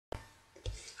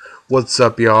What's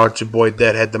up, y'all? It's your boy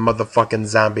Deadhead, the motherfucking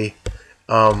zombie.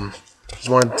 Just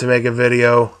wanted to make a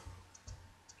video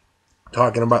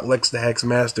talking about Licks the Hex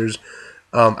Masters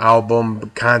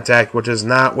album Contact, which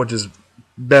has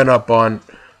been up on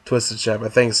Twisted Shop, I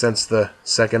think, since the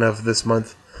 2nd of this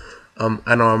month.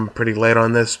 I know I'm pretty late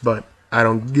on this, but I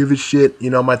don't give a shit. You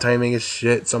know, my timing is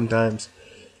shit sometimes.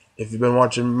 If you've been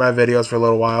watching my videos for a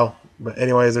little while. But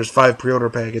anyways, there's 5 pre-order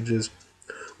packages.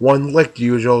 One Licked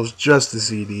Usual is just the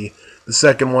CD. The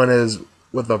second one is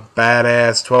with a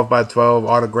badass 12x12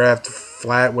 autographed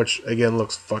flat, which again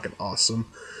looks fucking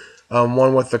awesome.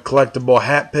 One with the collectible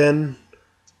hat pin.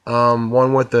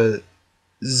 One with the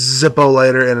Zippo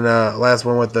lighter, and last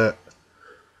one with the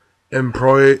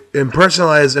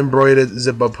personalized embroidered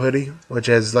Zippo hoodie, which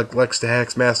has like Licks the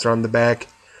Hex Master on the back,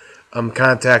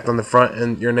 Contact on the front,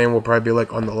 and your name will probably be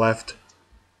like on the left,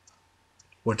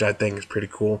 which I think is pretty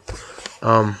cool.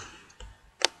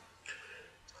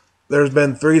 There's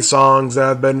been 3 songs that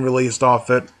have been released off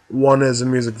it. One is a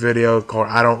music video called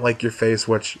I Don't Like Your Face,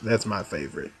 which that's my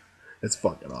favorite. It's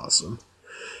fucking awesome.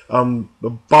 The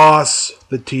Boss,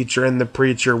 The Teacher, and The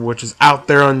Preacher, which is out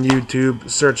there on YouTube.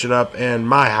 Search it up. And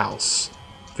My House,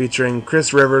 featuring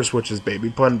Chris Rivers, which is Baby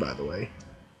Pun, by the way,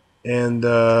 and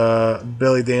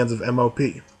Billy Danze of MOP,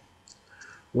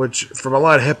 which from a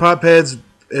lot of hip-hop heads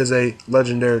is a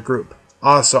legendary group.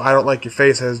 Also, I Don't Like Your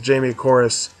Face has Jamie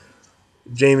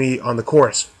on the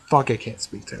chorus. Fuck, I can't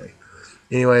speak today.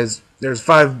 Anyways, there's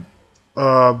 5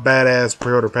 badass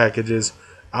pre-order packages.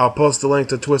 I'll post a link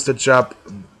to Twisted Shop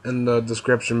in the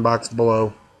description box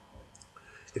below.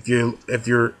 If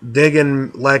you're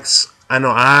digging Lex, I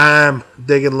know I'm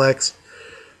digging Lex,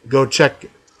 go check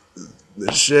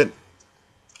this shit.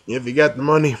 If you got the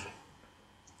money,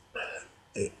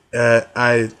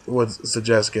 I would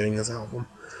suggest getting this album.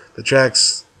 The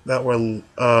tracks that were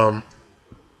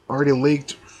already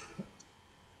leaked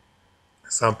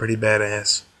sound pretty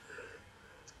badass.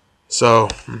 So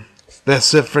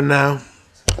that's it for now.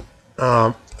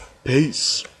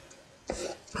 Peace.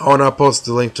 Oh, and I'll post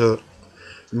the link to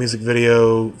the music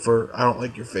video for I Don't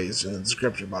Like Your Face in the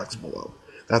description box below.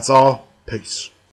 That's all. Peace.